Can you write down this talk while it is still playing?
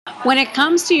When it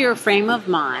comes to your frame of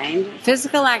mind,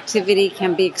 physical activity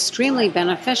can be extremely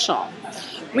beneficial.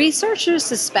 Researchers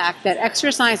suspect that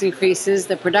exercise increases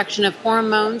the production of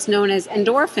hormones known as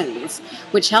endorphins,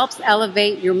 which helps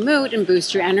elevate your mood and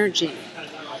boost your energy.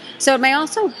 So it may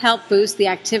also help boost the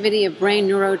activity of brain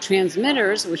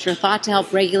neurotransmitters, which are thought to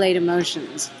help regulate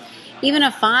emotions. Even a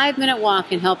 5-minute walk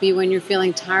can help you when you're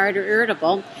feeling tired or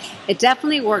irritable. It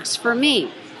definitely works for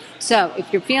me. So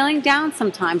if you're feeling down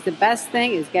sometimes, the best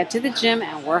thing is get to the gym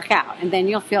and work out, and then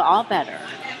you'll feel all better.